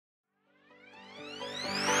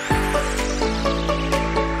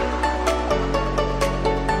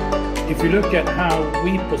if you look at how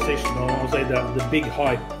we position, or I'll say that the big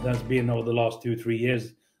hype that's been over the last 2-3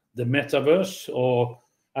 years, the metaverse, or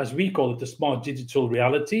as we call it, the smart digital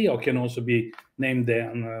reality, or can also be named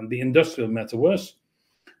the industrial metaverse.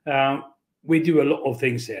 We do a lot of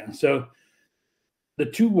things here. So the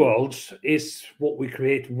two worlds is what we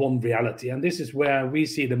create one reality. And this is where we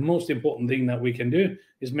see the most important thing that we can do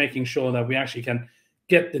is making sure that we actually can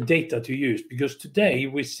get the data to use. Because today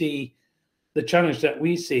we see the challenge that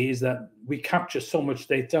we see is that we capture so much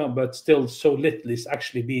data, but still so little is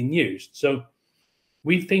actually being used. So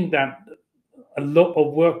we think that a lot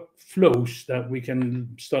of workflows that we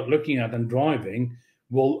can start looking at and driving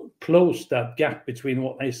will close that gap between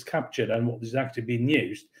what is captured and what is actually being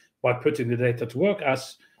used by putting the data to work,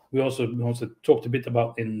 as we also talked a bit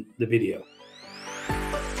about in the video.